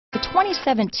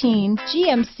2017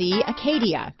 GMC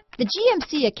Acadia. The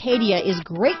GMC Acadia is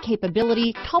great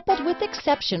capability coupled with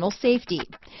exceptional safety.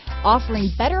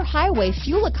 Offering better highway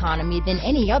fuel economy than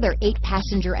any other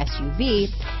 8-passenger SUV,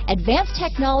 advanced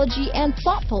technology and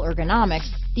thoughtful ergonomics,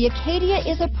 the Acadia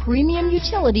is a premium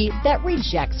utility that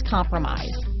rejects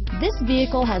compromise. This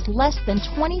vehicle has less than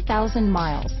 20,000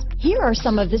 miles. Here are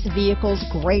some of this vehicle's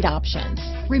great options: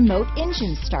 remote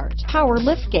engine start, power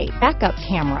liftgate, backup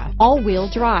camera, all-wheel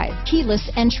drive,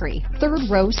 keyless entry, third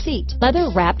row seat,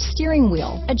 leather-wrapped steering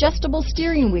wheel, adjustable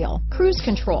steering wheel, cruise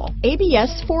control,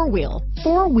 ABS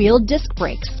four-wheel disc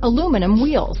brakes, aluminum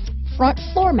wheels, front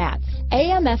floor mats,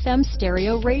 AM/FM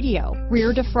stereo radio,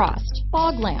 rear defrost,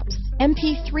 fog lamps,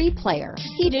 MP3 player,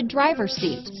 heated driver's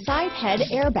seat, side head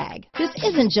airbag. This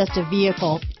isn't just a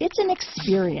vehicle, it's an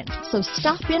experience. So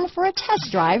stop in for a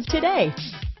test drive today.